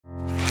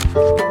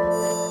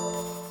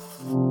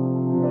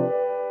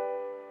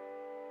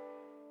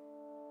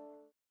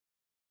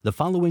The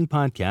following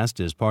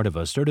podcast is part of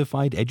a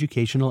certified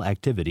educational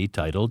activity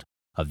titled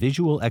A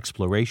Visual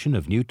Exploration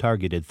of New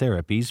Targeted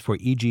Therapies for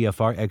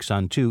EGFR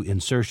Exon 2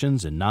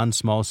 Insertions in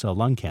Non-Small Cell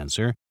Lung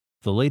Cancer,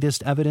 the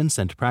latest evidence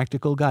and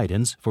practical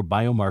guidance for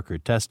biomarker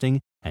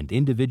testing and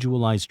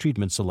individualized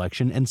treatment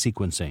selection and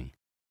sequencing.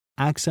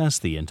 Access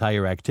the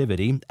entire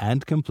activity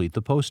and complete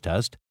the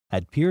post-test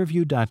at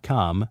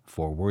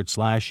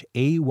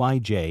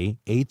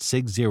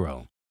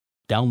peerview.com/AYJ860.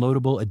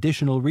 Downloadable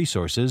additional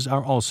resources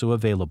are also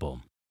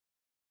available.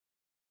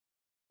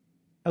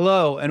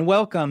 Hello, and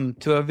welcome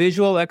to a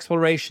visual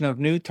exploration of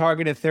new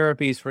targeted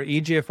therapies for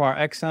EGFR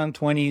exon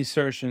 20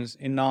 insertions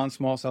in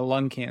non-small cell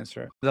lung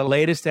cancer, the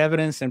latest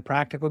evidence and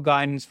practical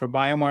guidance for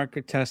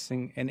biomarker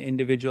testing and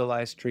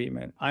individualized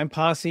treatment. I'm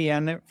Pasi,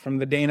 Jänne from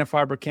the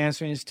Dana-Farber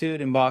Cancer Institute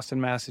in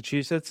Boston,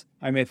 Massachusetts.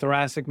 I'm a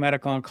thoracic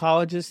medical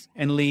oncologist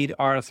and lead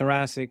our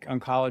thoracic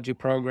oncology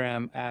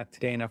program at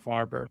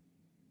Dana-Farber.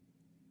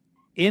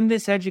 In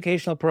this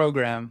educational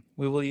program,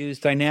 we will use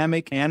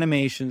dynamic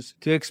animations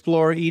to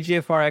explore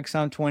EGFR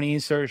exon 20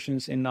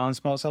 insertions in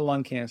non-small cell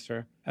lung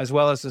cancer, as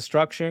well as the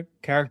structure,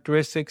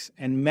 characteristics,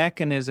 and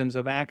mechanisms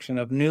of action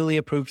of newly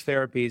approved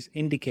therapies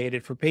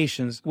indicated for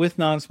patients with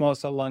non-small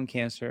cell lung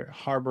cancer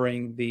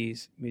harboring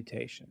these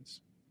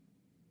mutations.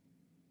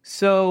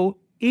 So,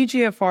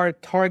 EGFR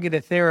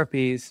targeted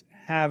therapies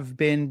have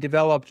been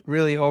developed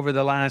really over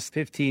the last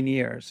 15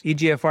 years.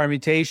 EGFR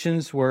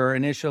mutations were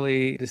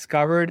initially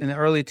discovered in the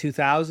early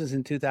 2000s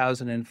in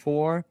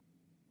 2004.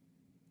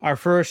 Our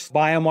first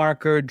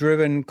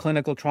biomarker-driven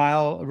clinical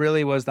trial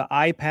really was the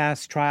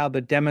IPASS trial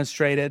that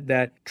demonstrated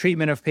that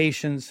treatment of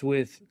patients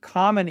with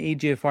common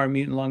EGFR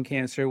mutant lung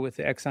cancer with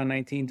the exon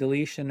 19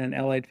 deletion and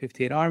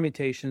L858R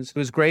mutations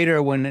was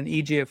greater when an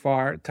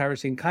EGFR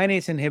tyrosine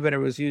kinase inhibitor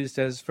was used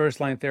as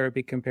first-line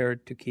therapy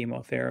compared to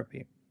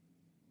chemotherapy.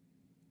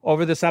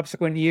 Over the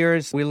subsequent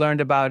years, we learned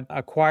about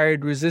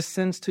acquired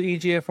resistance to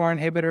EGFR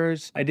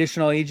inhibitors.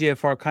 Additional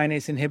EGFR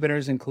kinase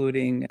inhibitors,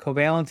 including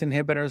covalent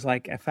inhibitors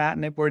like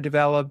afatinib, were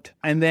developed.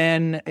 And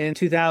then in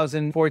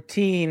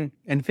 2014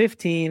 and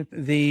 15,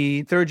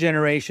 the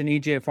third-generation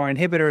EGFR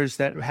inhibitors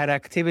that had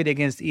activity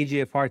against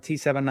EGFR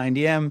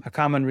T790M, a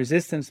common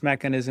resistance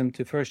mechanism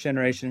to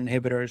first-generation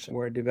inhibitors,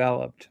 were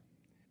developed.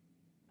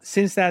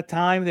 Since that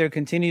time, there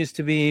continues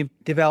to be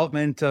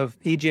development of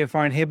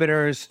EGFR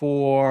inhibitors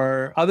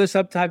for other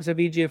subtypes of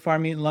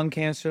EGFR mutant lung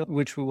cancer,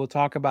 which we will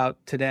talk about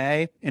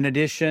today. In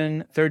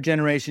addition,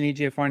 third-generation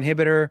EGFR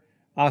inhibitor,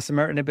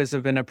 osimertinib, has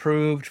been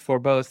approved for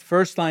both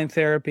first-line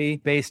therapy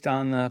based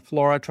on the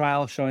FLORA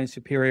trial showing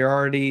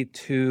superiority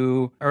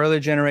to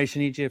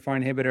early-generation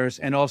EGFR inhibitors,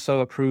 and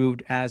also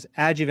approved as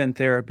adjuvant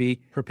therapy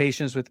for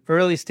patients with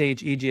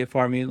early-stage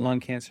EGFR mutant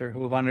lung cancer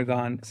who have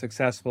undergone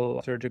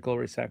successful surgical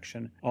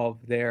resection of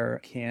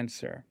their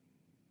cancer.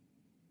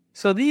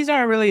 So these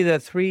are really the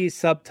three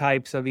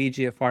subtypes of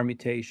EGFR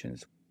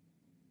mutations.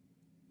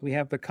 We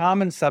have the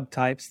common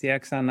subtypes, the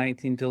exon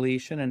 19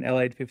 deletion and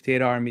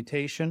L858R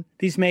mutation.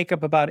 These make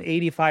up about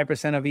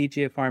 85% of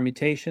EGFR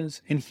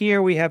mutations. And here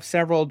we have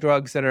several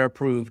drugs that are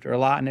approved: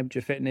 erlotinib,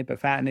 gefitinib,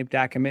 afatinib,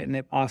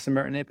 dacomitinib,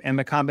 osimertinib, and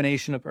the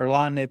combination of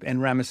erlotinib and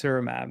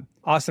ramucirumab.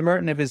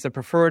 Osimertinib is the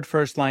preferred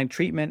first-line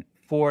treatment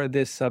for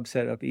this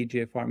subset of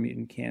EGFR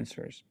mutant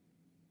cancers.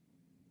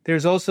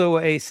 There's also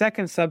a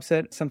second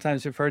subset,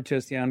 sometimes referred to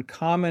as the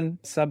uncommon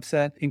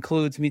subset,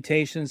 includes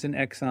mutations in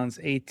exons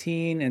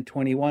 18 and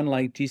 21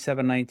 like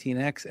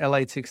G719X,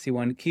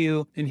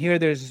 L861Q. And here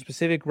there's a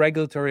specific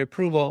regulatory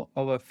approval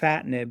of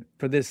afatinib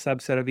for this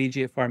subset of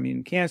EGFR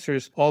mutant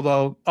cancers,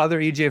 although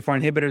other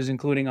EGFR inhibitors,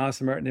 including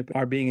osimertinib,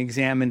 are being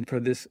examined for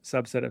this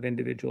subset of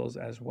individuals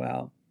as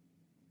well.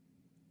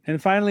 And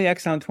finally,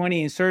 exon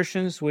 20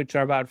 insertions, which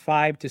are about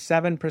 5 to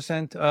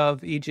 7%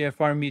 of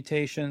EGFR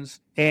mutations.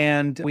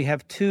 And we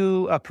have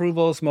two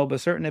approvals,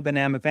 mobocertinib and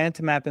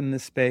amivantamab, in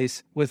this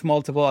space, with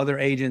multiple other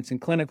agents in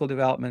clinical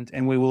development,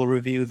 and we will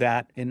review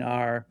that in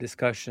our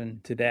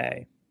discussion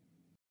today.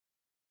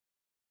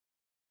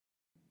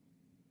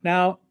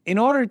 Now, in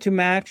order to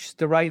match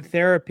the right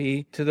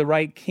therapy to the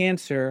right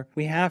cancer,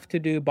 we have to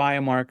do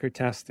biomarker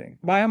testing.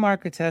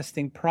 Biomarker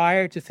testing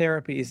prior to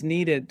therapy is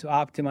needed to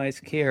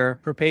optimize care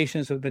for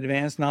patients with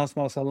advanced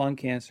non-small cell lung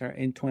cancer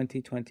in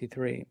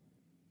 2023.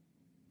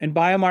 And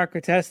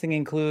biomarker testing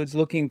includes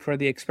looking for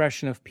the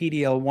expression of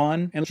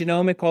PD-L1 and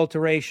genomic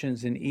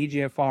alterations in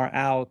EGFR,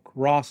 ALK,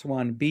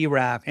 ROS1,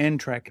 BRAF,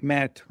 NTRK,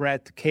 MET,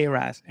 RET,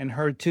 KRAS, and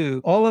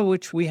HER2, all of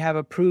which we have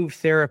approved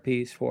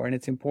therapies for, and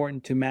it's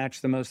important to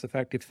match the most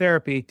effective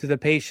therapy to the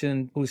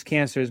patient whose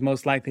cancer is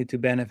most likely to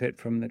benefit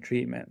from the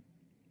treatment.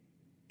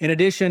 In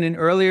addition, in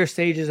earlier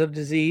stages of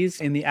disease,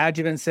 in the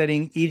adjuvant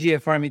setting,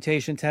 EGFR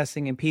mutation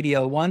testing and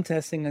PD-L1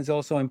 testing is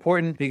also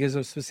important because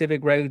of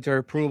specific regulatory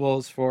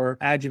approvals for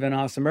adjuvant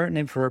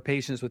osimertinib for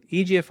patients with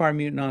EGFR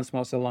mutant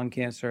non-small cell lung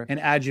cancer and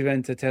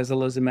adjuvant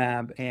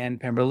atezolizumab and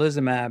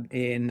pembrolizumab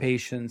in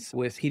patients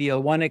with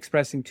PD-L1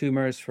 expressing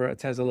tumors for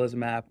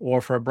atezolizumab or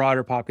for a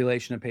broader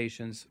population of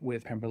patients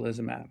with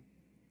pembrolizumab.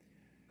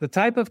 The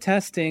type of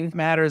testing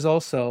matters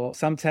also.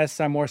 Some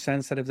tests are more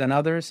sensitive than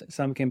others.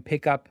 Some can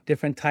pick up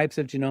different types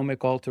of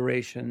genomic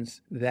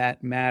alterations.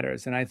 That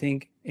matters. And I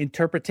think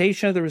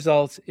interpretation of the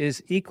results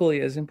is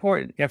equally as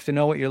important. You have to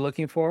know what you're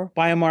looking for.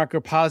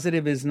 Biomarker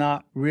positive is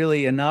not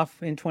really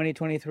enough in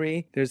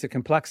 2023. There's a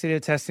complexity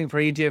of testing for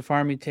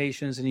EGFR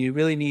mutations, and you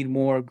really need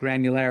more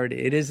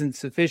granularity. It isn't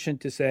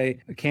sufficient to say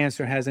a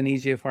cancer has an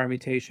EGFR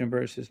mutation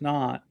versus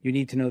not. You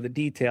need to know the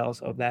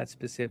details of that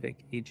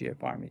specific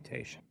EGFR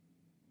mutation.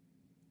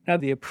 Now,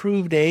 the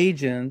approved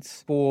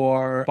agents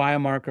for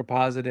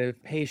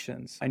biomarker-positive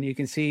patients, and you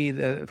can see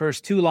the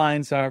first two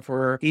lines are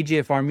for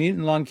EGFR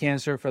mutant lung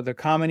cancer for the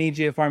common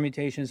EGFR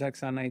mutations,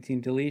 exon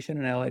 19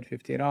 deletion and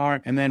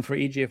L858R, and then for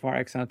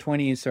EGFR exon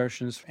 20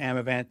 insertions,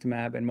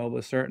 amivantamab and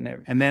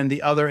mobocertinib, and then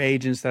the other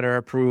agents that are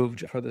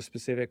approved for the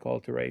specific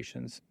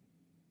alterations.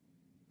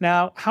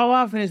 Now, how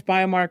often is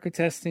biomarker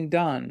testing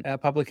done? A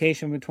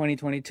publication from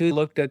 2022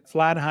 looked at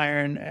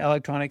Flatiron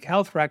electronic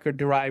health record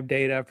derived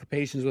data for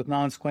patients with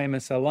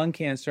non-squamous cell lung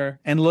cancer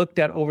and looked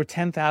at over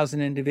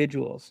 10,000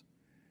 individuals.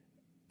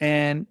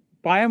 And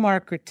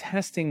biomarker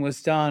testing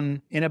was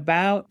done in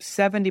about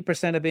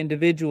 70% of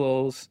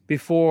individuals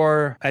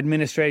before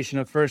administration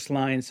of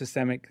first-line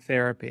systemic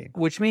therapy,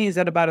 which means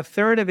that about a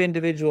third of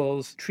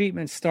individuals'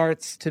 treatment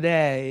starts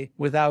today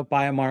without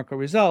biomarker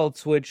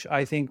results, which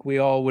I think we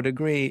all would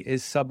agree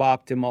is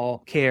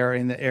suboptimal care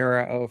in the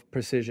era of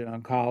precision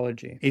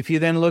oncology. If you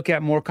then look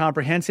at more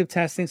comprehensive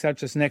testing,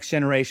 such as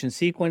next-generation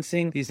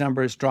sequencing, these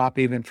numbers drop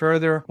even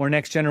further, or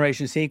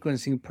next-generation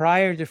sequencing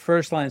prior to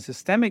first-line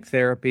systemic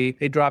therapy,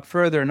 they drop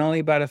further, and only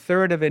about a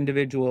third of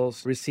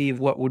individuals receive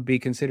what would be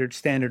considered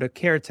standard of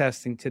care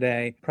testing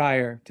today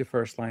prior to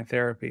first-line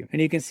therapy. And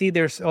you can see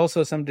there's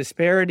also some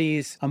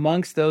disparities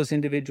amongst those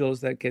individuals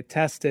that get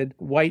tested.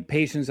 White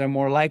patients are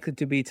more likely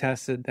to be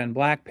tested than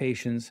Black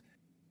patients.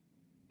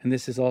 And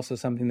this is also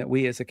something that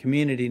we as a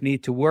community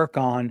need to work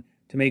on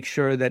to make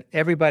sure that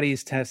everybody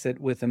is tested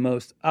with the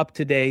most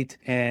up-to-date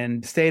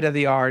and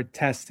state-of-the-art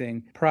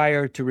testing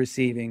prior to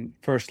receiving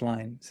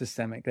first-line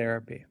systemic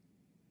therapy.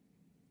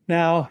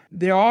 Now,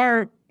 there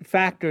are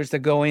factors that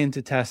go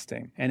into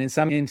testing. And in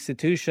some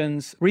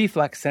institutions,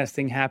 reflex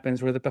testing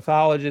happens where the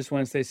pathologist,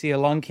 once they see a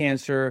lung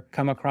cancer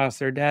come across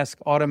their desk,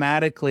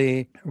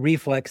 automatically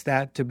reflex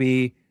that to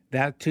be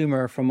that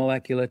tumor from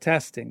molecular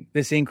testing.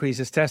 This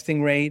increases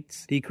testing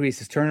rates,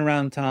 decreases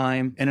turnaround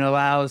time, and it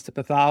allows the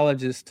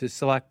pathologist to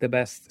select the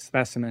best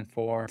specimen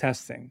for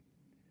testing.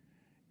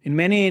 In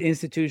many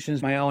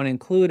institutions, my own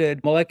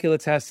included, molecular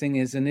testing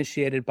is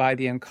initiated by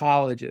the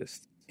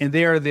oncologist. And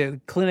there,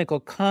 the clinical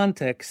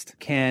context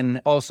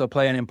can also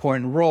play an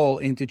important role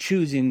into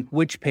choosing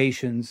which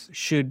patients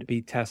should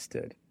be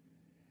tested.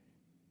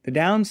 The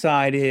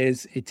downside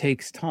is it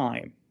takes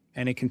time,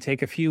 and it can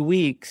take a few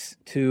weeks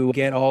to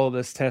get all of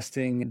this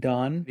testing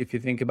done. If you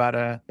think about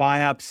a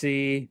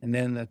biopsy and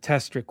then the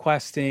test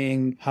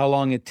requesting, how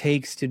long it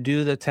takes to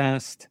do the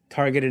test,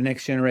 targeted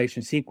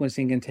next-generation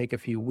sequencing can take a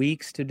few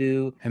weeks to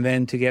do, and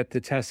then to get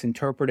the test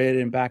interpreted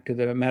and back to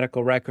the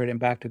medical record and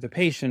back to the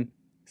patient.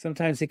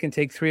 Sometimes it can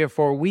take 3 or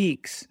 4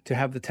 weeks to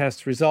have the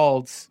test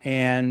results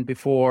and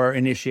before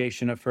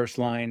initiation of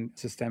first-line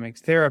systemic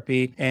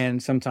therapy.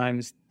 And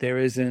sometimes there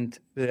isn't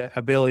the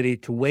ability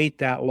to wait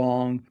that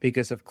long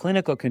because of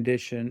clinical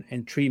condition,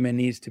 and treatment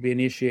needs to be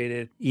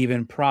initiated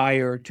even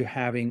prior to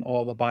having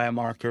all the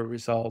biomarker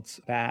results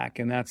back.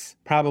 And that's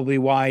probably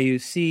why you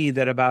see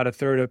that about a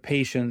third of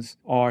patients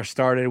are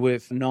started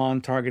with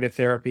non-targeted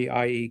therapy,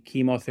 i.e.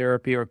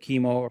 chemotherapy or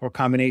chemo or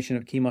combination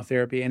of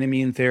chemotherapy and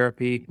immune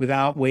therapy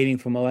without waiting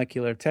for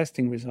molecular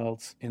testing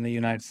results in the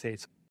United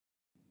States.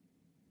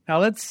 Now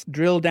let's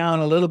drill down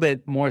a little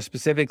bit more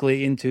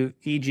specifically into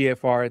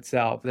EGFR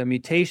itself. The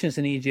mutations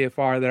in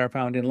EGFR that are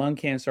found in lung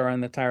cancer are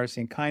in the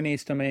tyrosine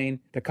kinase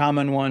domain. The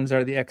common ones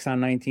are the exon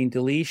 19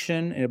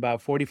 deletion in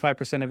about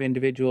 45% of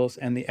individuals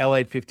and the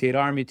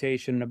L858R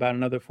mutation in about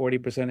another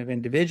 40% of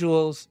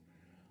individuals.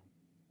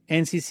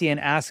 NCC and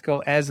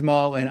ASCO,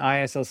 ESMO, and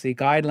ISLC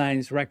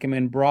guidelines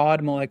recommend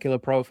broad molecular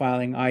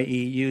profiling,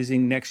 i.e.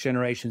 using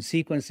next-generation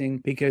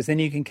sequencing, because then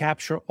you can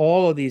capture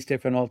all of these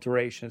different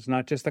alterations,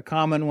 not just the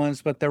common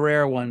ones, but the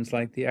rare ones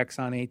like the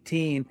exon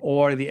 18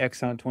 or the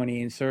exon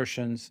 20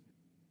 insertions.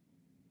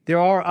 There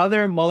are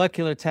other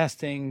molecular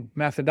testing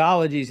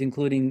methodologies,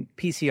 including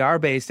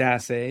PCR-based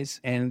assays,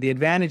 and the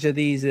advantage of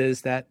these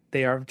is that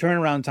their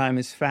turnaround time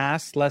is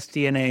fast, less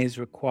DNA is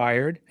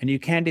required, and you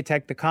can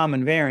detect the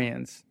common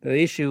variants. The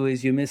issue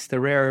is you miss the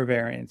rarer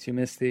variants. You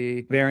miss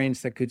the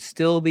variants that could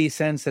still be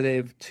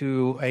sensitive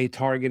to a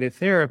targeted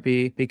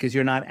therapy because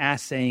you're not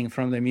assaying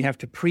from them. You have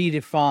to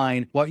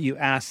predefine what you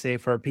assay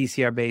for a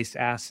PCR-based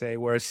assay,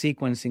 whereas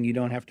sequencing, you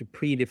don't have to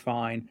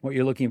predefine what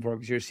you're looking for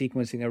because you're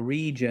sequencing a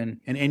region,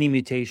 and any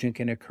mutation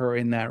can occur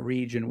in that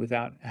region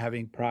without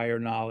having prior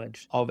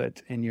knowledge of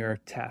it in your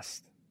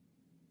test.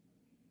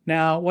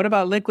 Now, what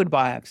about liquid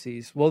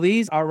biopsies? Well,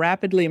 these are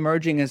rapidly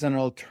emerging as an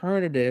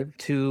alternative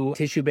to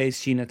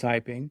tissue-based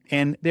genotyping.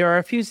 And there are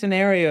a few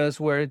scenarios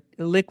where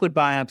liquid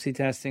biopsy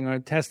testing or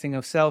testing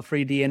of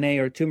cell-free DNA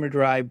or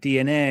tumor-derived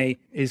DNA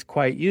is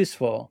quite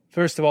useful.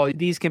 First of all,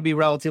 these can be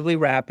relatively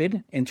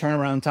rapid and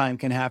turnaround time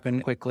can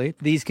happen quickly.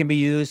 These can be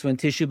used when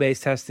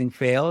tissue-based testing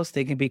fails.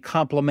 They can be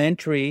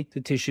complementary to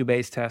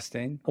tissue-based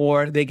testing,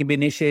 or they can be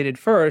initiated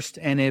first.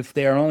 And if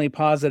they are only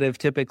positive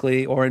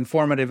typically or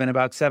informative in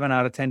about 7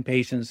 out of 10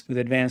 patients with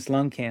advanced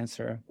lung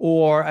cancer,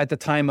 or at the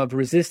time of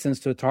resistance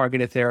to a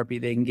targeted therapy,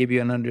 they can give you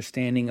an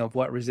understanding of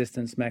what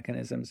resistance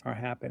mechanisms are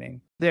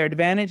happening. Their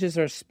advantages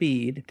are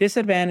speed.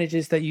 Disadvantage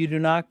is that you do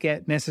not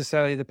get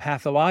necessarily the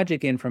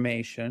pathologic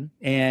information.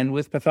 And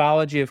with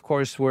pathology, of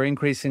course, we're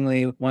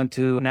increasingly want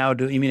to now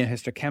do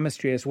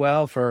immunohistochemistry as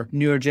well for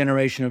newer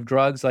generation of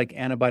drugs like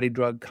antibody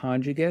drug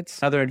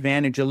conjugates. Another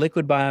advantage of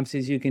liquid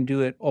biopsies, you can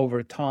do it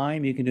over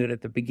time. You can do it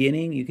at the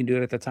beginning. You can do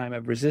it at the time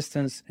of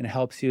resistance, and it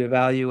helps you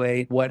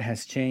evaluate what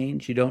has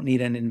changed. You don't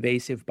need an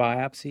invasive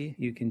biopsy.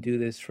 You can do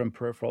this from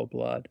peripheral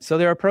blood. So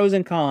there are pros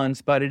and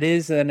cons, but it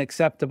is an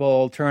acceptable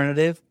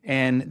alternative.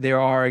 And there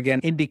are, again,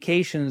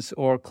 indications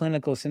or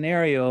clinical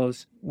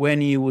scenarios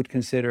when you would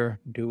consider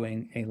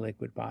doing a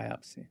liquid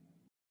biopsy.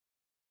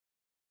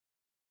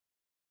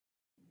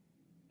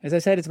 As I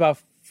said, it's about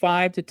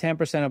 5 to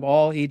 10% of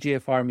all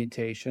EGFR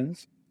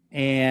mutations.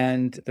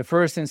 And the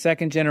first and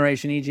second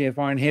generation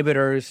EGFR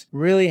inhibitors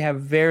really have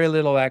very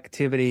little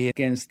activity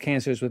against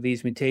cancers with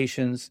these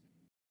mutations.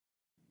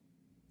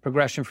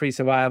 Progression-free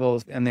survival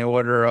is in the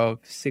order of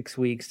 6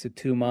 weeks to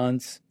 2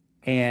 months.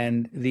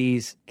 And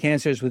these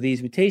cancers with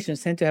these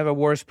mutations tend to have a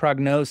worse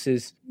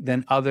prognosis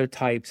than other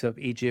types of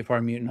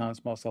EGFR mutant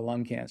non-small cell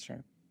lung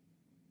cancer.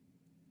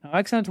 Now,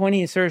 exon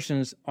 20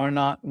 insertions are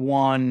not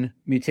one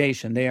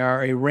mutation. They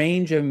are a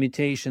range of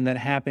mutation that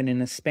happen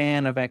in a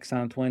span of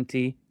exon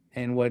 20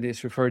 and what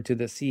is referred to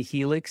the C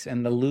helix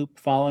and the loop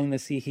following the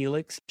C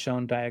helix,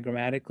 shown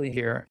diagrammatically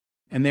here.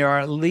 And there are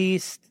at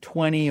least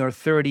 20 or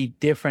 30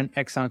 different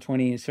exon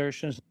 20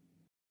 insertions.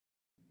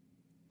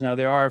 Now,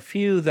 there are a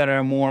few that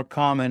are more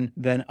common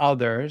than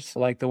others,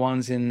 like the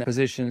ones in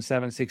position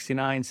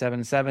 769,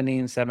 770,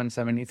 and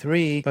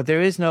 773, but there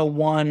is no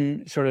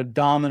one sort of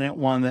dominant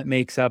one that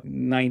makes up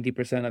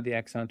 90% of the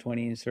exon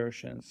 20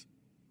 insertions.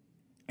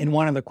 And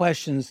one of the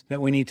questions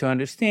that we need to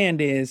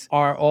understand is,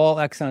 are all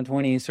exon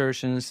 20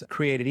 insertions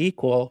created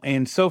equal?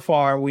 And so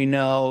far, we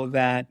know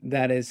that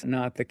that is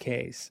not the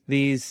case.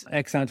 These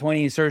exon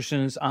 20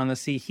 insertions on the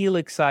C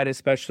helix side,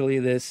 especially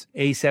this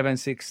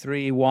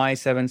A763,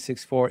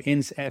 Y764,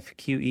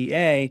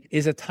 INS-FQEA,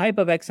 is a type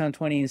of exon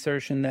 20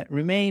 insertion that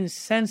remains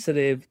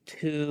sensitive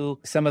to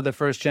some of the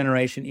first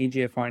generation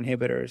EGFR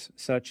inhibitors,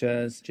 such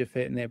as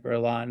gefitinib or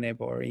erlotinib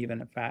or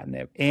even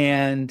afatinib.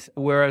 And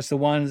whereas the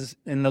ones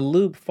in the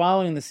loop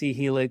following the C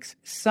helix,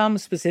 some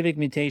specific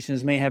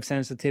mutations may have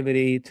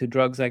sensitivity to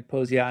drugs like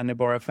poziotinib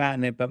or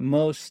afatinib, but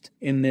most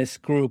in this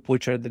group,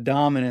 which are the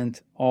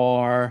dominant,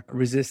 are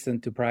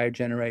resistant to prior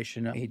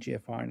generation of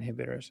EGFR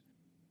inhibitors.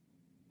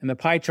 And the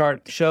pie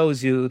chart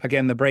shows you,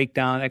 again, the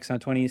breakdown: exon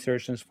 20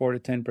 insertions 4 to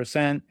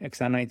 10%,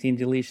 exon 19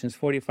 deletions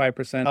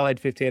 45%,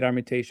 L858R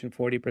mutation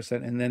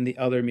 40%, and then the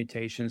other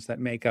mutations that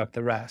make up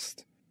the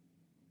rest.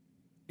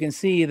 You can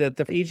see that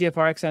the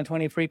EGFR exon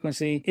 20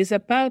 frequency is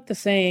about the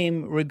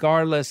same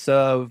regardless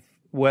of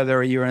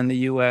whether you're in the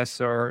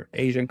US or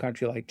Asian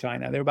country like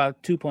China. They're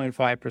about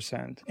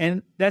 2.5%.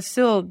 And that's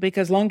still,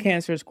 because lung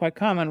cancer is quite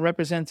common,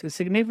 represents a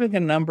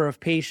significant number of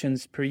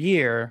patients per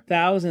year,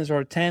 thousands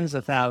or tens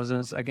of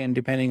thousands, again,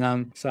 depending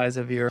on the size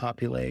of your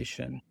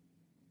population.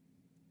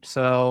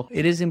 So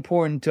it is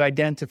important to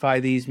identify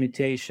these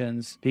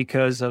mutations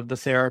because of the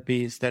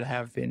therapies that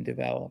have been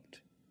developed.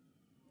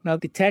 Now,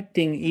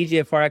 detecting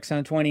EGFR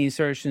exon 20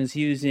 insertions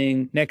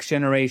using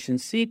next-generation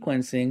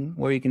sequencing,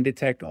 where you can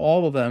detect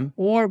all of them,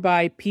 or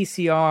by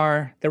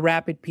PCR, the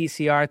rapid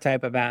PCR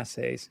type of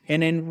assays.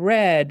 And in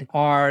red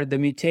are the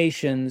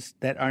mutations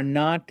that are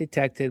not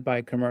detected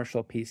by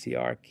commercial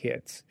PCR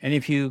kits. And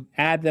if you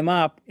add them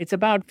up, it's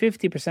about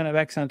 50% of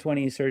exon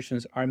 20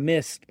 insertions are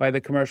missed by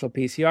the commercial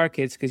PCR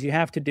kits because you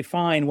have to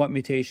define what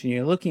mutation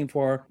you're looking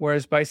for,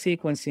 whereas by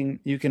sequencing,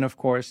 you can, of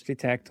course,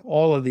 detect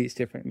all of these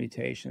different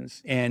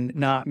mutations and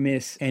not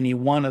miss any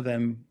one of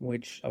them,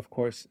 which of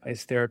course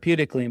is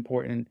therapeutically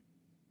important,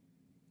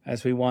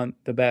 as we want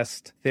the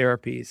best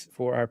therapies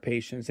for our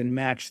patients and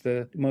match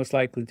the most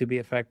likely to be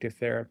effective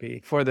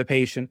therapy for the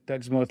patient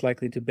that's most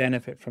likely to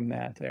benefit from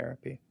that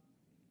therapy.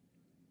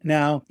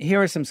 Now,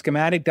 here are some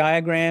schematic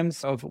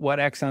diagrams of what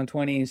exon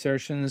 20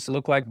 insertions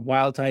look like.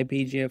 Wild-type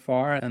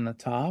EGFR on the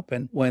top.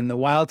 And when the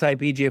wild-type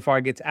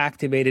EGFR gets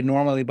activated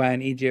normally by an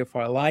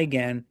EGFR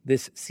ligand,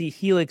 this C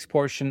helix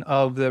portion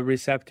of the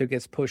receptor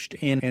gets pushed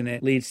in and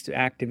it leads to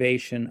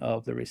activation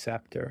of the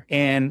receptor.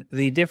 And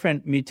the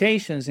different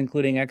mutations,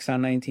 including exon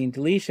 19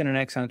 deletion and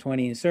exon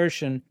 20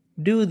 insertion,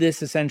 do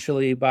this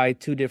essentially by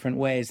two different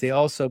ways. They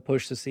also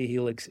push the C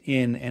helix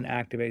in and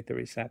activate the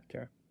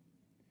receptor.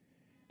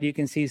 You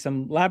can see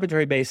some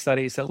laboratory-based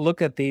studies that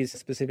look at these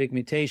specific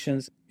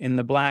mutations. In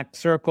the black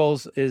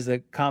circles is a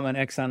common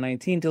exon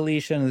 19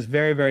 deletion. It's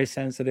very, very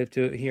sensitive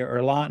to here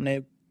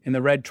erlotinib. And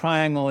the red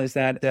triangle is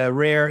that the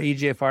rare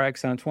EGFR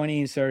exon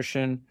 20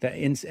 insertion, the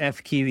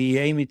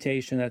FQEA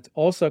mutation that's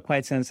also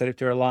quite sensitive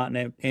to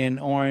erlotinib. In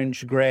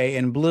orange, gray,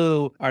 and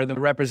blue are the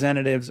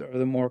representatives or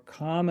the more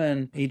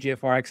common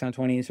EGFR exon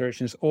 20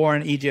 insertions, or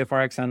an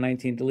EGFR exon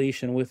 19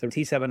 deletion with a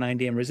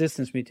T790M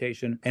resistance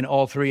mutation. And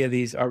all three of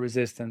these are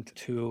resistant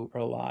to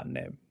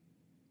erlotinib.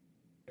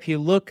 If you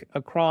look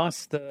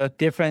across the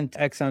different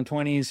exon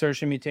 20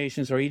 insertion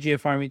mutations or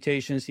EGFR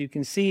mutations, you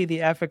can see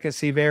the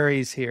efficacy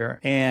varies here.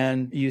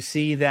 And you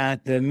see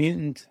that the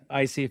mutant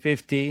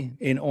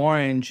IC50 in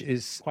orange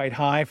is quite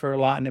high for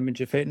erlotinib and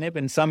gefitinib,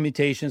 and some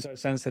mutations are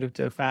sensitive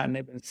to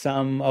afatinib, and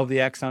some of the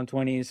exon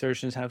 20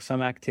 insertions have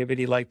some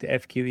activity like the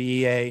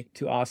FQEA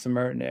to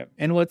osimertinib.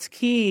 And what's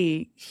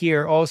key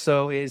here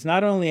also is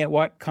not only at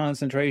what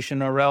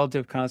concentration or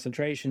relative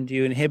concentration do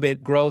you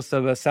inhibit growth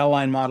of a cell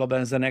line model that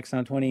has an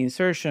exon 20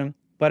 insertion,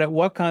 but at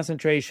what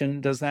concentration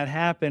does that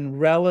happen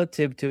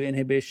relative to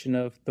inhibition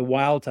of the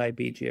wild-type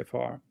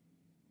EGFR?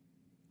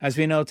 As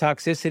we know,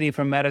 toxicity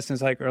from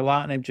medicines like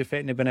erlotinib,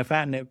 gefitinib, and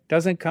afatinib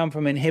doesn't come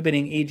from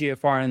inhibiting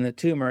EGFR in the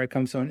tumor. It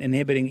comes from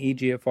inhibiting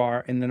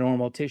EGFR in the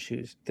normal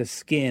tissues, the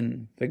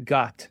skin, the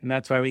gut, and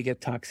that's why we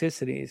get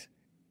toxicities.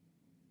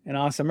 And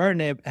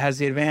osimertinib has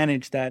the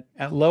advantage that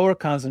at lower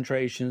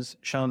concentrations,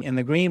 shown in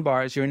the green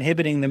bars, you're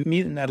inhibiting the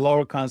mutant at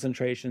lower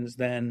concentrations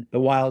than the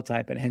wild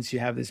type, and hence you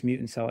have this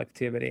mutant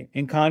selectivity.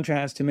 In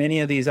contrast to many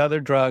of these other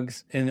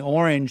drugs, in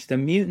orange, the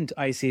mutant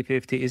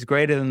IC50 is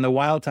greater than the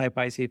wild type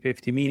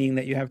IC50, meaning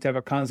that you have to have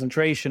a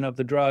concentration of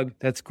the drug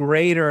that's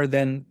greater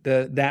than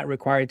that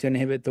required to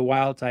inhibit the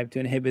wild type to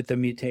inhibit the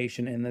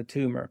mutation in the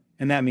tumor.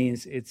 And that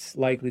means it's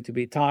likely to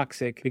be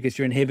toxic because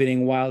you're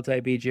inhibiting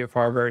wild-type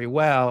EGFR very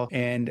well,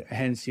 and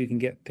hence you can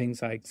get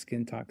things like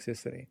skin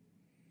toxicity.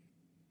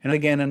 And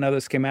again,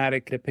 another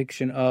schematic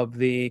depiction of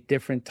the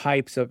different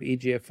types of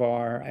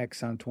EGFR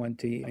exon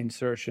 20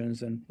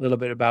 insertions and a little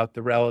bit about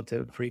the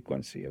relative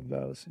frequency of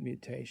those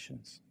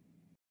mutations.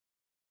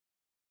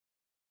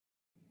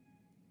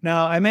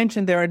 Now, I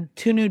mentioned there are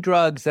two new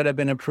drugs that have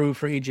been approved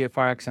for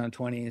EGFR exon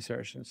 20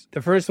 insertions.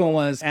 The first one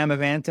was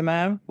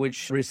amivantamab,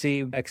 which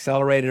received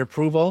accelerated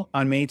approval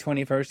on May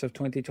 21st of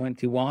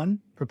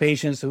 2021 for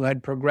patients who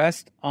had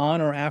progressed on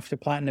or after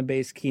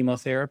platinum-based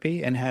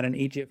chemotherapy and had an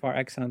EGFR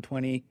exon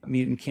 20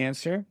 mutant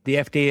cancer. The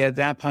FDA at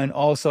that point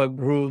also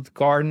approved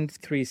Guardant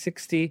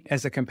 360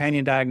 as a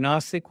companion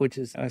diagnostic, which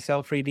is a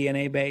cell-free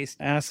DNA-based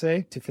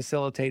assay to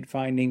facilitate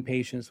finding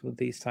patients with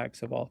these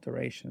types of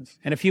alterations.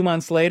 And a few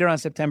months later, on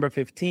September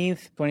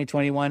 15th,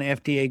 2021,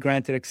 FDA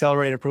granted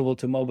accelerated approval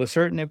to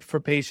mobocertinib for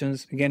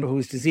patients, again,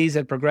 whose disease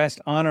had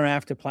progressed on or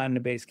after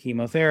platinum-based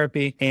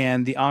chemotherapy,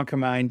 and the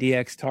Oncomine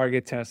DX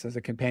target test as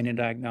a companion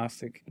diagnostic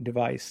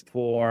device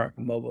for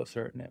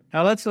mobocertinib.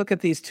 Now let's look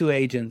at these two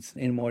agents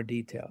in more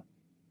detail.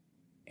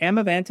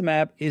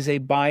 Amivantamab is a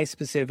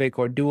bispecific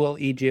or dual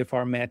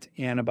EGFR MET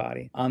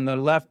antibody. On the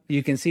left,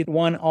 you can see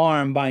one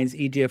arm binds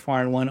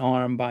EGFR and one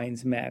arm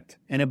binds MET.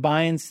 And it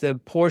binds the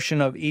portion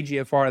of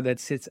EGFR that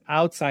sits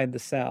outside the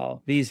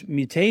cell. These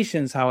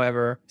mutations,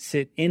 however,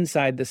 sit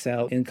inside the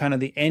cell in kind of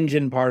the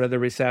engine part of the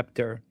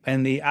receptor.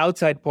 And the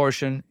outside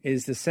portion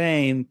is the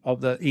same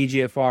of the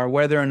EGFR,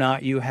 whether or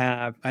not you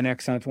have an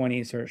exon 20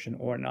 insertion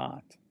or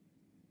not.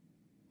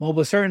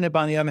 Mobocertinib,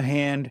 on the other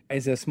hand,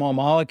 is a small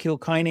molecule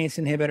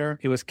kinase inhibitor.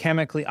 It was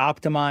chemically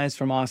optimized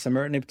from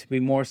osimertinib to be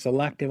more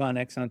selective on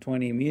exon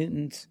 20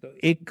 mutants. So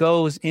it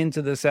goes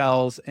into the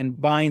cells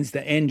and binds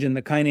the engine,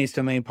 the kinase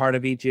domain part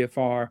of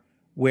EGFR,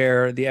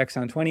 where the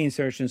exon 20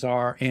 insertions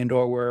are and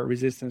or where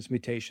resistance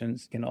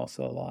mutations can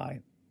also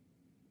lie.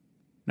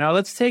 Now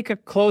let's take a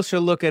closer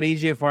look at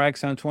EGFR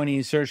exon 20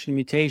 insertion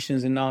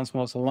mutations in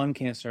non-small cell lung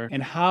cancer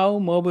and how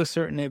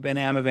mobocertinib and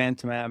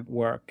amivantamab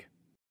work.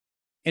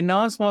 In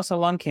non-small cell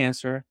lung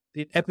cancer,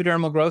 the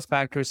epidermal growth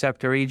factor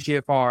receptor,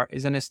 EGFR,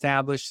 is an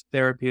established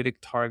therapeutic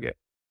target.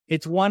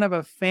 It's one of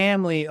a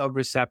family of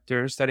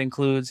receptors that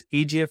includes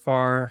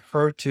EGFR,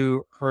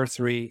 HER2,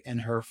 HER3,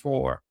 and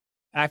HER4.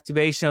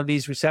 Activation of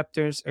these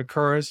receptors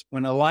occurs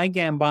when a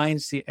ligand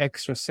binds the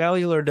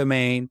extracellular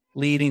domain,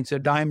 leading to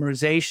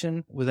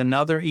dimerization with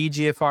another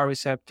EGFR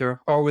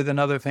receptor or with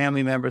another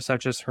family member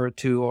such as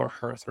HER2 or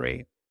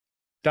HER3.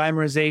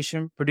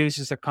 Dimerization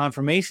produces a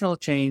conformational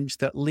change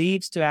that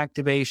leads to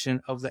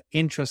activation of the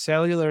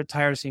intracellular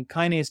tyrosine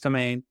kinase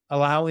domain,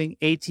 allowing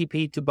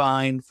ATP to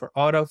bind for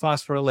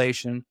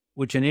autophosphorylation,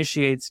 which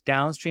initiates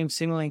downstream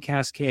signaling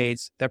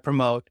cascades that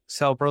promote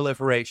cell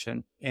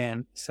proliferation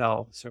and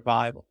cell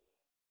survival.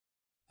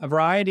 A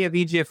variety of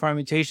EGFR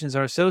mutations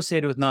are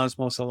associated with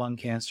non-small cell lung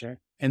cancer,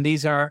 and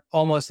these are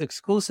almost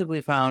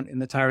exclusively found in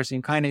the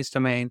tyrosine kinase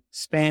domain,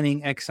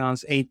 spanning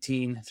exons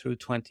 18 through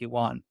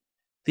 21.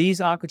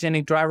 These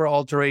oncogenic driver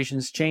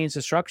alterations change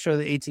the structure of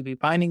the ATP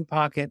binding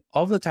pocket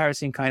of the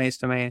tyrosine kinase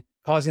domain,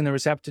 causing the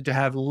receptor to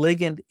have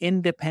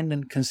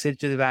ligand-independent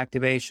constitutive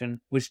activation,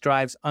 which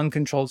drives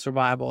uncontrolled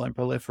survival and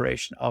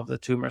proliferation of the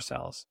tumor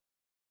cells.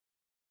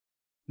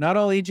 Not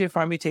all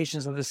EGFR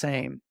mutations are the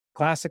same.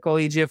 Classical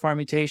EGFR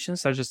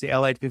mutations, such as the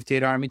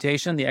L858R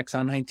mutation, the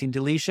exon 19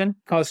 deletion,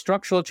 cause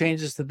structural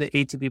changes to the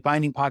ATP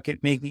binding pocket,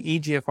 making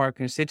EGFR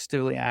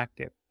constitutively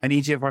active. And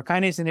EGFR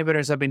kinase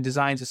inhibitors have been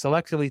designed to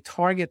selectively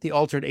target the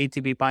altered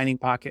ATP binding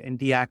pocket and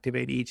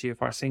deactivate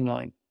EGFR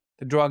signaling.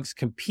 The drugs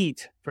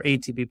compete for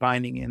ATP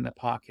binding in the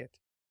pocket.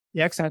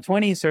 The exon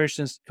 20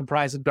 insertions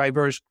comprise a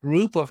diverse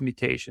group of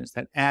mutations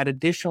that add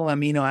additional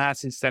amino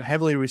acids that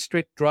heavily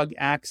restrict drug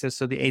access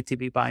to the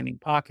ATP binding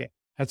pocket.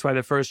 That's why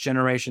the first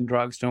generation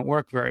drugs don't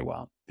work very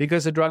well.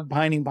 Because the drug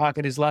binding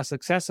pocket is less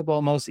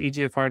accessible, most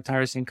EGFR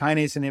tyrosine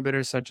kinase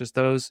inhibitors, such as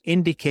those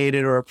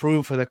indicated or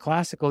approved for the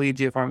classical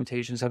EGFR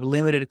mutations, have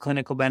limited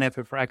clinical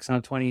benefit for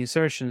exon 20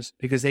 insertions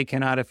because they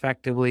cannot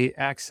effectively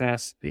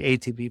access the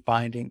ATP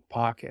binding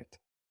pocket.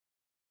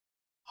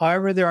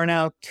 However, there are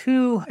now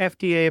 2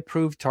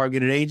 FDA-approved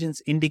targeted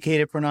agents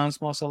indicated for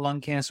non-small cell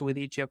lung cancer with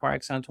EGFR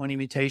exon 20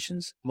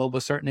 mutations,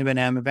 mobocertinib and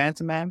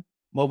amivantamab.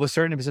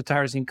 Mobocertinib is a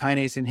tyrosine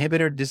kinase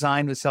inhibitor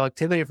designed with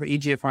selectivity for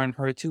EGFR and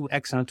HER2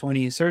 exon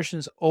 20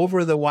 insertions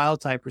over the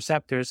wild-type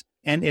receptors,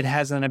 and it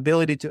has an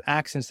ability to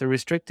access the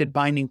restricted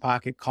binding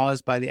pocket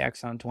caused by the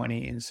exon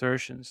 20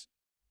 insertions.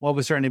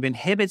 Mobocertinib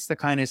inhibits the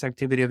kinase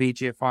activity of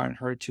EGFR and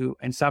HER2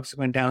 and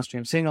subsequent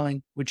downstream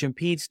signaling, which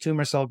impedes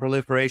tumor cell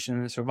proliferation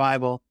and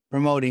survival,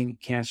 promoting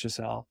cancer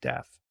cell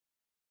death.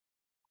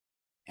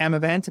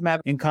 Amivantamab,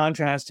 in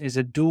contrast, is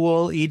a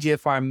dual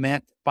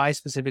EGFR-MET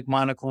bispecific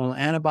monoclonal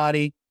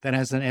antibody that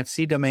has an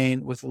Fc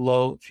domain with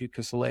low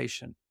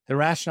fucosylation. The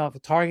rationale for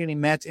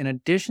targeting MET in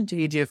addition to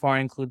EGFR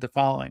include the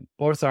following.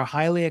 Both are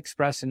highly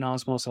expressed in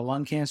non-small cell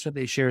lung cancer.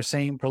 They share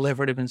same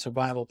proliferative and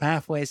survival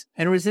pathways.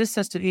 And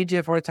resistance to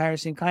EGFR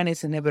tyrosine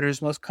kinase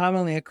inhibitors most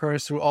commonly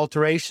occurs through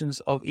alterations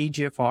of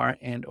EGFR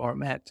and or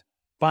MET.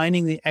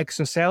 Binding the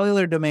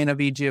extracellular domain of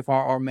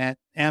EGFR or MET,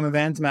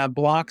 amivantamab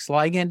blocks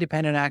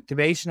ligand-dependent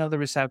activation of the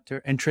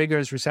receptor and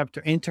triggers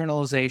receptor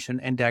internalization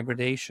and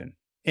degradation.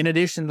 In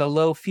addition, the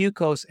low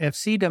fucose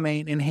Fc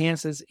domain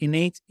enhances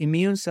innate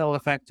immune cell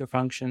effector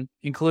function,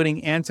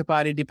 including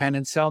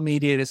antibody-dependent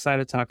cell-mediated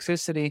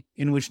cytotoxicity,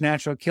 in which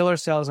natural killer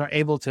cells are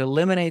able to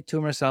eliminate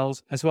tumor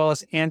cells, as well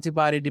as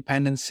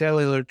antibody-dependent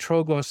cellular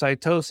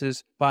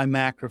trogocytosis by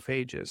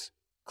macrophages.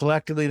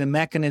 Collectively, the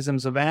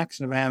mechanisms of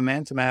action of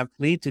amivantamab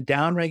lead to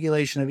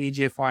downregulation of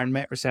EGFR and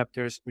MET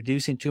receptors,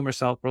 reducing tumor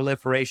cell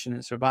proliferation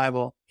and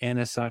survival, and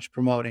as such,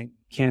 promoting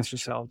cancer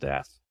cell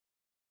death.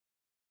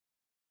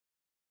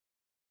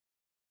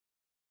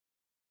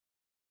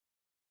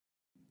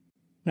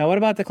 Now, what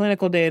about the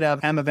clinical data of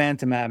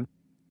amivantamab?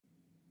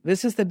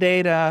 This is the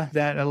data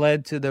that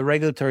led to the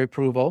regulatory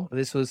approval.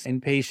 This was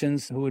in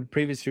patients who had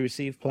previously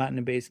received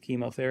platinum-based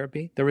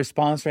chemotherapy. The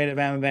response rate of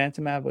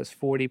amivantamab was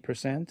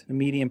 40%. The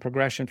median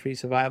progression-free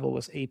survival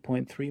was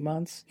 8.3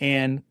 months,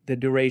 and the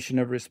duration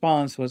of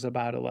response was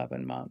about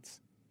 11 months.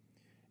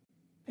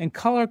 And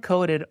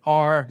color-coded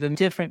are the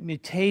different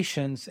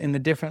mutations in the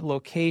different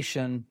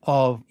location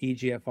of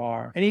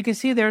EGFR. And you can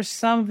see there's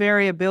some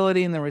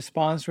variability in the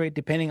response rate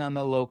depending on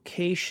the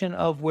location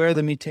of where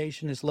the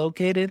mutation is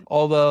located,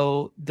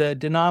 although the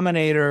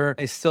denominator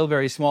is still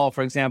very small.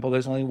 For example,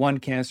 there's only one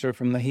cancer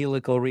from the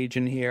helical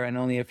region here and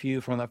only a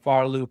few from the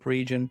far loop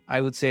region.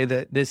 I would say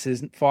that this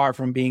is far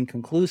from being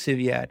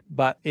conclusive yet,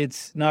 but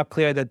it's not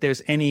clear that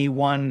there's any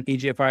one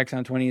EGFR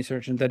exon 20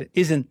 insertion that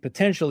isn't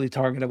potentially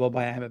targetable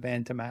by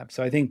amivantamab.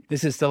 So I think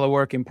this is still a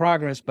work in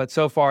progress, but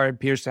so far it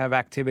appears to have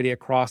activity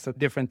across the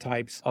different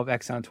types of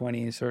exon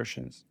 20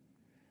 insertions.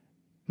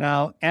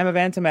 Now,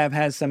 amivantamab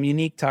has some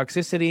unique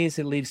toxicities.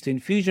 It leads to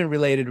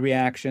infusion-related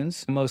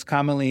reactions, most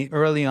commonly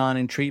early on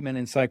in treatment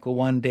in cycle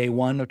 1, day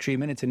 1 of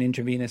treatment. It's an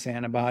intravenous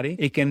antibody.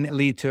 It can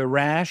lead to a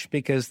rash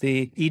because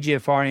the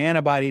EGFR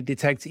antibody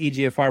detects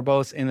EGFR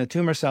both in the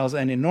tumor cells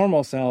and in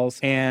normal cells,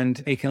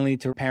 and it can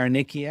lead to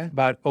paronychia.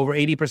 About over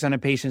 80%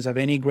 of patients have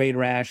any grade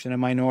rash, and a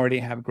minority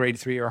have grade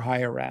 3 or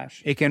higher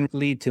rash. It can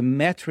lead to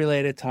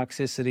MET-related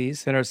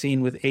toxicities that are seen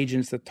with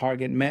agents that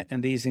target MET,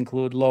 and these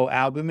include low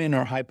albumin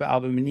or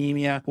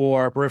hypoalbuminemia,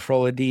 or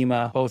peripheral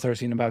edema. Both are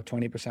seen in about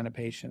 20% of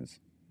patients.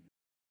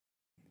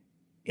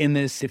 In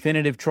this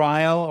definitive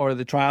trial, or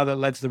the trial that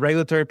led to the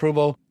regulatory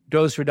approval,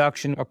 dose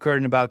reduction occurred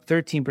in about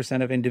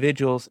 13% of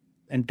individuals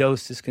and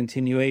dose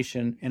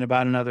discontinuation in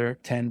about another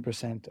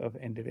 10% of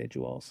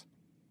individuals.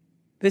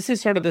 This is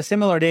sort of the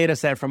similar data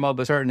set for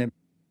mobocertinib.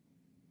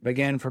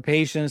 Again, for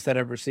patients that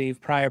have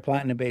received prior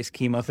platinum-based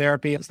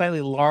chemotherapy, a slightly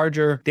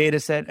larger data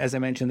set. As I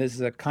mentioned, this is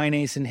a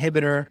kinase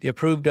inhibitor. The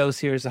approved dose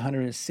here is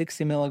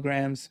 160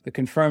 milligrams. The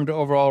confirmed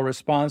overall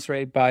response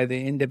rate by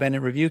the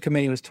independent review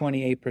committee was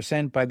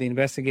 28%, by the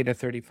investigator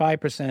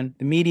 35%.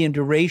 The median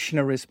duration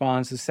of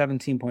response is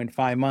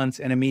 17.5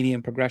 months and a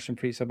median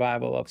progression-free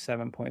survival of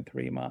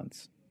 7.3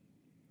 months.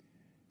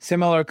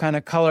 Similar kind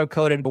of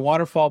color-coded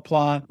waterfall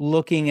plot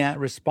looking at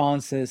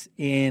responses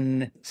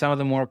in some of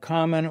the more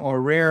common or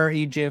rare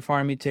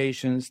EGFR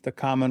mutations, the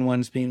common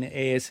ones being the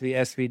ASV,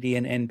 SVD,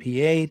 and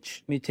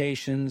NPH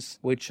mutations,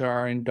 which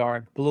are in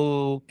dark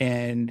blue.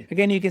 And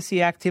again, you can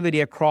see activity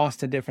across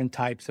the different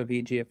types of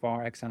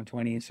EGFR exon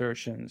 20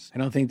 insertions. I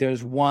don't think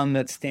there's one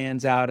that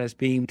stands out as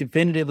being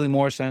definitively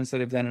more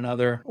sensitive than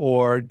another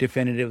or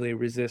definitively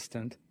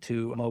resistant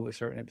to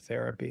mobocertinib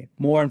therapy.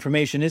 More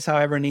information is,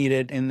 however,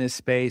 needed in this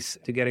space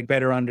to get a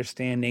better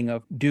understanding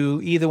of, do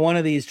either one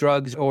of these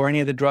drugs or any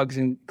of the drugs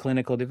in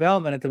clinical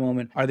development at the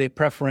moment, are they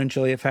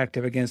preferentially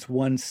effective against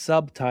one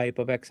subtype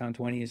of exon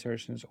 20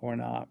 insertions or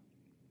not?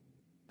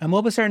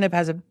 Mobocertinib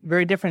has a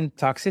very different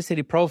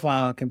toxicity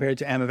profile compared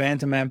to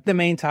amivantamab. The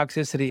main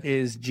toxicity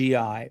is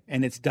GI,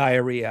 and it's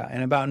diarrhea.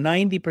 And about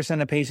 90%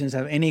 of patients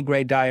have any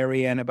grade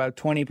diarrhea, and about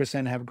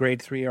 20% have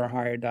grade 3 or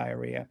higher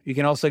diarrhea. You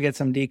can also get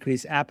some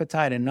decreased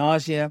appetite and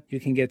nausea. You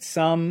can get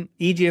some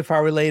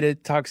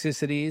EGFR-related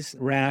toxicities,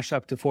 rash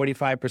up to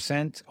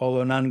 45%,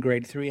 although none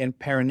grade 3, and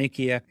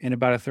paronychia in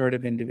about a third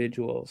of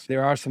individuals.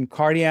 There are some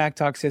cardiac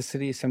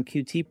toxicities, some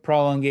QT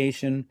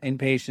prolongation in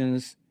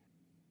patients,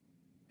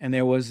 and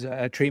there was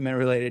a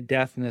treatment-related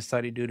death in this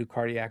study due to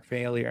cardiac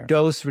failure.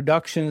 Dose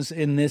reductions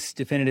in this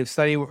definitive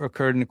study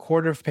occurred in a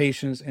quarter of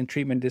patients, and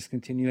treatment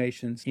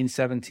discontinuations in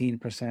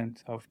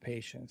 17% of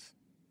patients.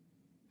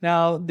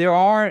 Now, there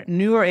are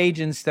newer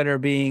agents that are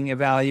being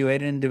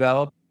evaluated and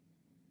developed.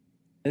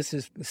 This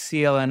is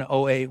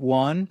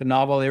CLN-081, the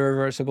novel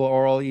irreversible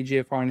oral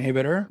EGFR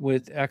inhibitor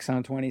with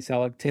exon 20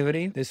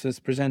 selectivity. This was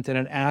presented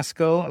at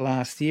ASCO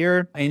last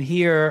year. And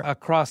here,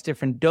 across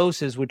different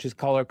doses, which is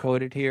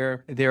color-coded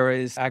here, there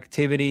is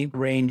activity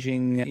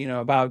ranging,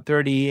 about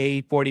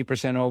 38,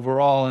 40%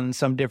 overall, and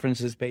some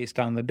differences based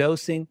on the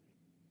dosing.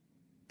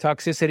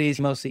 Toxicities,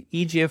 mostly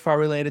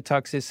EGFR-related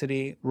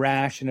toxicity,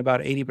 rash in about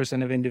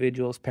 80% of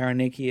individuals,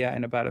 paronychia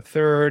in about a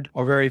third,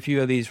 or very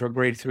few of these were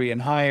grade 3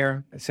 and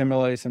higher.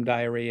 Similarly, some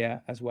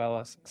diarrhea as well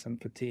as some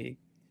fatigue.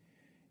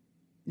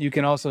 You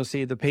can also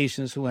see the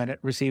patients who had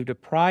received a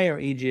prior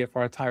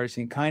EGFR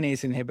tyrosine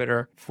kinase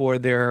inhibitor for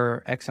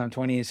their exon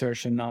 20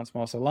 insertion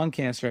non-small cell lung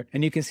cancer,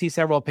 and you can see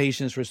several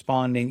patients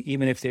responding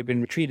even if they've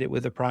been treated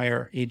with a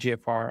prior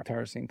EGFR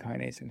tyrosine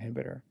kinase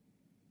inhibitor.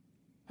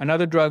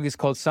 Another drug is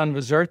called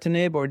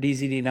sunvozertinib, or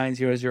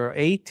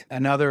DZD9008,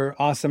 another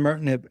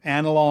osimertinib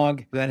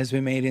analog that has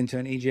been made into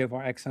an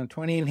EGFR exon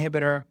 20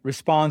 inhibitor.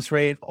 Response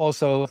rate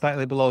also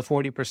slightly below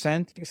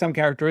 40%. Some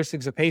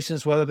characteristics of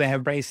patients, whether they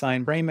have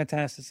baseline brain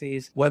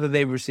metastases, whether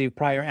they've received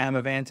prior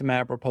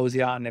amivantamab or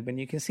poziotinib. And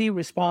you can see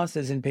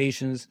responses in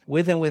patients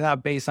with and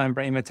without baseline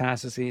brain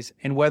metastases,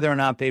 and whether or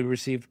not they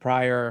received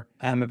prior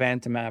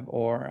amivantamab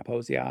or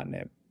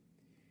poziotinib.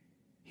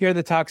 Here,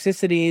 the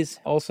toxicities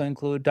also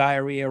include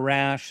diarrhea,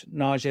 rash,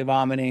 nausea,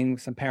 vomiting,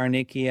 some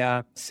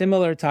paronychia,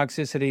 similar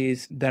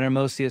toxicities that are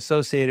mostly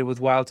associated with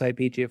wild-type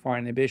EGFR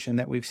inhibition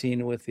that we've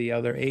seen with the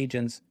other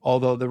agents,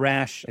 although the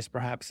rash is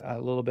perhaps a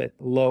little bit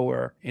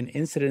lower in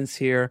incidence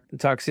here. The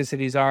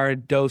toxicities are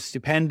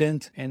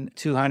dose-dependent, and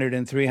 200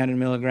 and 300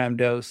 milligram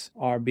dose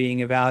are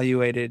being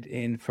evaluated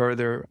in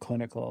further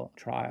clinical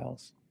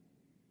trials.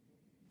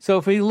 So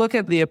if we look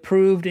at the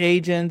approved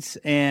agents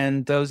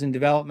and those in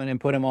development and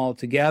put them all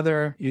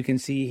together, you can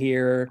see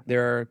here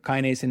there are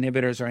kinase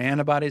inhibitors or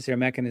antibodies, their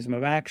mechanism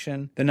of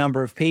action, the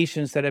number of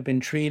patients that have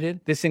been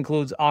treated. This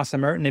includes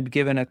osimertinib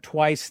given at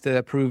twice the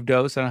approved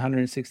dose at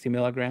 160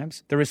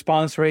 milligrams. The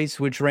response rates,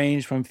 which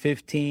range from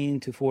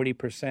 15 to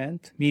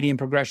 40%. Median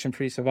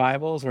progression-free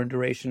survivals or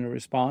duration of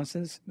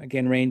responses,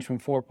 again, range from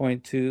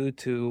 4.2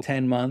 to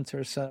 10 months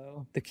or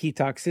so. The key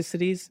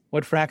toxicities,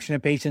 what fraction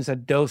of patients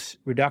had dose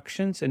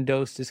reductions and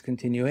dose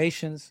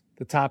discontinuations.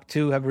 The top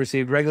 2 have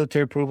received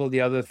regulatory approval. The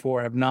other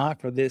 4 have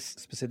not for this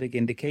specific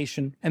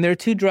indication. And there are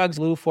 2 drugs,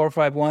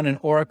 LU451 and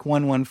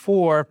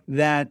ORIC-114,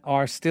 that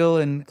are still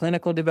in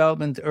clinical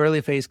development,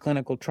 early phase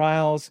clinical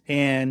trials.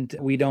 And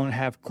we don't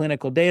have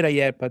clinical data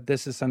yet, but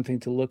this is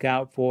something to look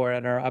out for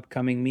at our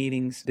upcoming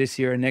meetings this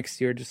year and next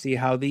year to see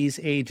how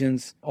these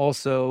agents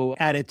also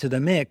added to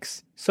the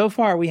mix. So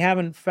far, we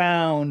haven't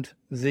found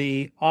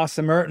the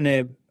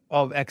osimertinib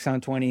of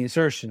exon 20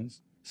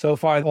 insertions. So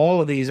far,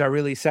 all of these are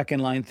really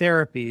second-line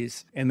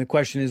therapies, and the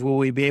question is, will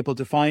we be able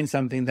to find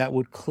something that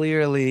would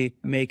clearly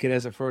make it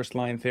as a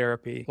first-line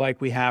therapy,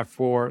 like we have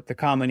for the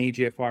common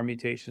EGFR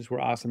mutations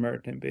where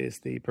osimertinib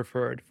is the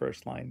preferred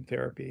first-line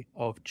therapy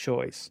of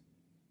choice.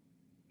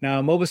 Now,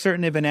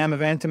 mobocertinib and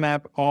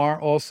amivantamab are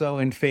also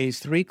in phase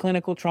 3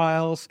 clinical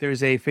trials.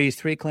 There's a phase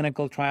 3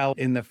 clinical trial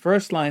in the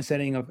first-line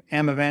setting of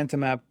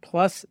amivantamab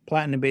plus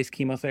platinum-based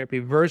chemotherapy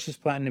versus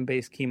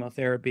platinum-based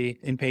chemotherapy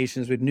in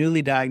patients with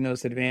newly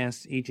diagnosed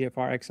advanced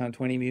EGFR exon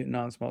 20 mutant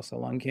non-small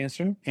cell lung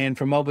cancer. And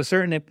for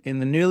mobocertinib, in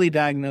the newly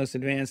diagnosed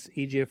advanced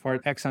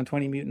EGFR exon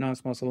 20 mutant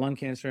non-small cell lung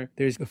cancer,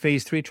 there's a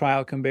phase 3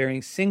 trial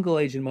comparing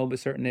single-agent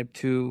mobocertinib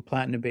to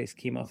platinum-based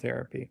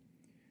chemotherapy.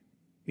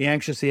 We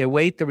anxiously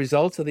await the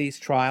results of these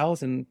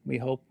trials, and we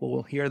hope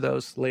we'll hear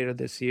those later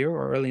this year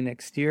or early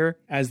next year,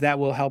 as that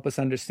will help us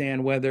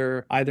understand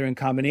whether either in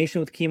combination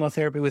with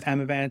chemotherapy with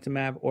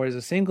amivantamab or as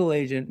a single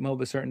agent,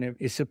 mobocertinib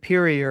is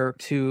superior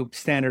to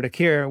standard of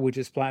care, which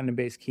is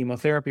platinum-based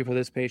chemotherapy for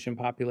this patient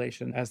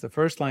population as the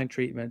first-line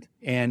treatment,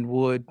 and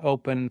would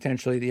open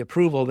potentially the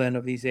approval then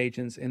of these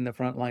agents in the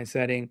frontline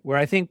setting, where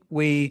I think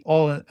we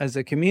all as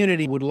a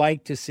community would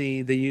like to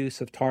see the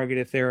use of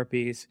targeted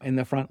therapies in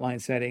the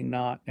frontline setting,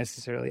 not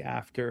necessarily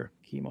after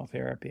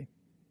chemotherapy.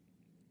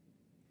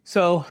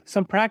 So,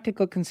 some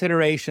practical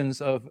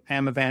considerations of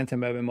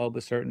amivantamab and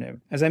mobocertinib.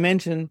 As I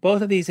mentioned,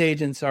 both of these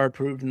agents are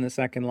approved in the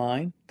second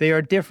line. They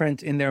are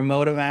different in their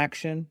mode of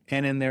action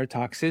and in their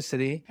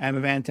toxicity.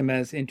 Amivantamab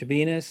is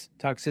intravenous.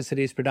 Toxicity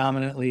is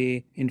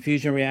predominantly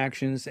infusion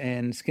reactions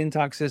and skin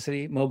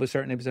toxicity.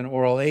 Mobocertinib is an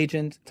oral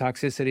agent.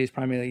 Toxicity is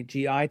primarily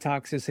GI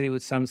toxicity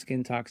with some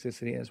skin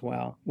toxicity as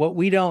well. What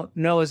we don't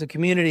know as a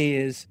community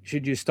is,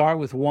 should you start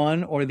with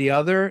one or the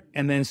other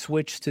and then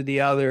switch to the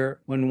other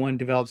when one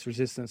develops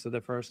resistance to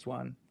the first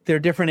one? They're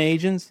different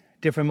agents,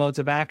 different modes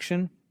of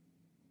action.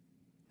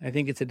 I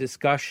think it's a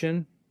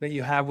discussion that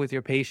you have with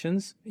your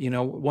patients.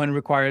 One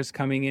requires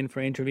coming in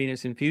for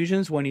intravenous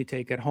infusions, one you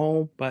take at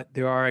home, but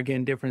there are,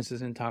 again,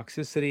 differences in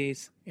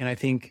toxicities. And I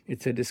think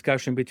it's a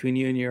discussion between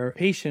you and your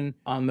patient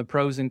on the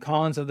pros and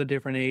cons of the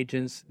different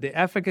agents, the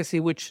efficacy,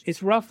 which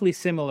is roughly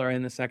similar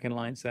in the second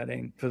line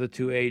setting for the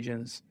two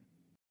agents.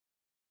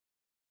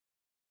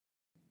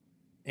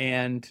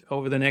 And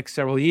over the next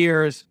several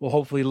years, we'll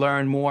hopefully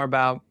learn more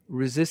about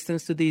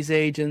resistance to these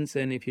agents.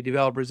 And if you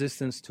develop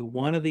resistance to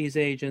one of these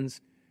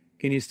agents,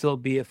 can you still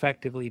be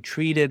effectively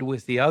treated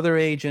with the other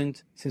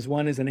agent? Since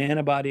one is an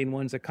antibody and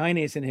one's a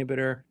kinase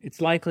inhibitor,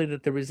 it's likely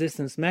that the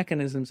resistance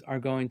mechanisms are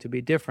going to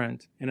be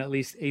different. And at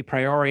least a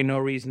priori, no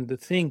reason to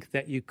think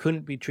that you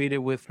couldn't be treated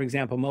with, for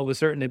example,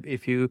 mobocertinib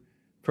if you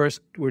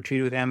first were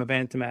treated with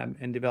amivantamab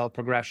and developed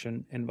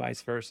progression and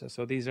vice versa.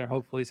 So these are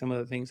hopefully some of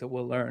the things that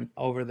we'll learn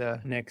over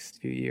the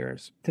next few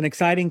years. It's an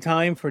exciting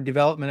time for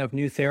development of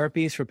new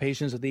therapies for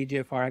patients with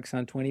EGFR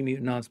exon 20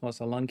 mutant non-small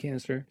cell lung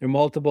cancer. There are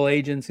multiple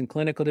agents in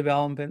clinical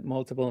development,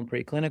 multiple in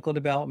preclinical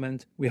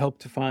development. We hope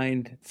to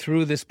find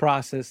through this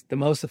process the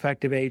most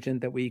effective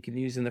agent that we can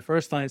use in the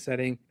first line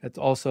setting that's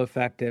also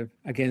effective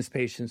against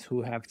patients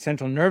who have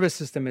central nervous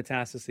system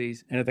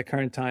metastases. And at the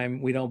current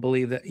time, we don't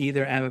believe that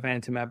either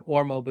amivantamab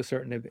or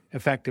mobocertinib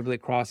effectively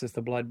crosses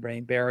the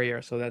blood-brain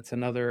barrier. So that's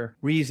another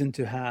reason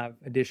to have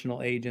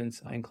additional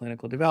agents in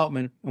clinical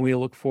development. And we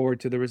look forward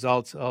to the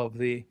results of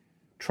the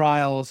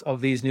trials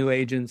of these new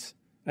agents,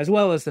 as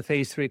well as the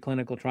phase 3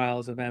 clinical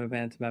trials of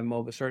amivantamab and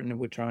mobocertinib,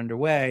 which are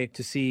underway,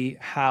 to see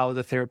how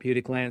the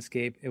therapeutic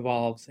landscape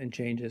evolves and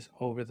changes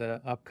over the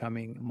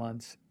upcoming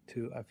months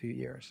to a few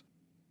years.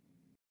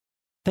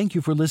 Thank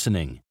you for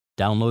listening.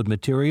 Download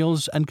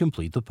materials and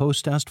complete the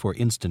post test for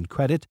instant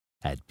credit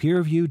at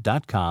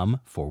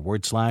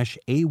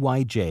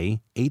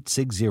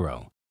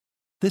peerview.com/AYJ860.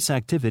 This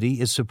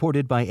activity is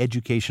supported by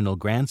educational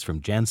grants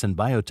from Janssen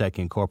Biotech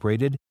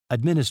Incorporated,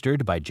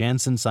 administered by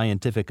Janssen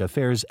Scientific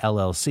Affairs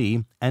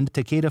LLC and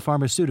Takeda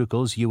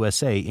Pharmaceuticals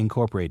USA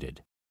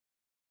Incorporated.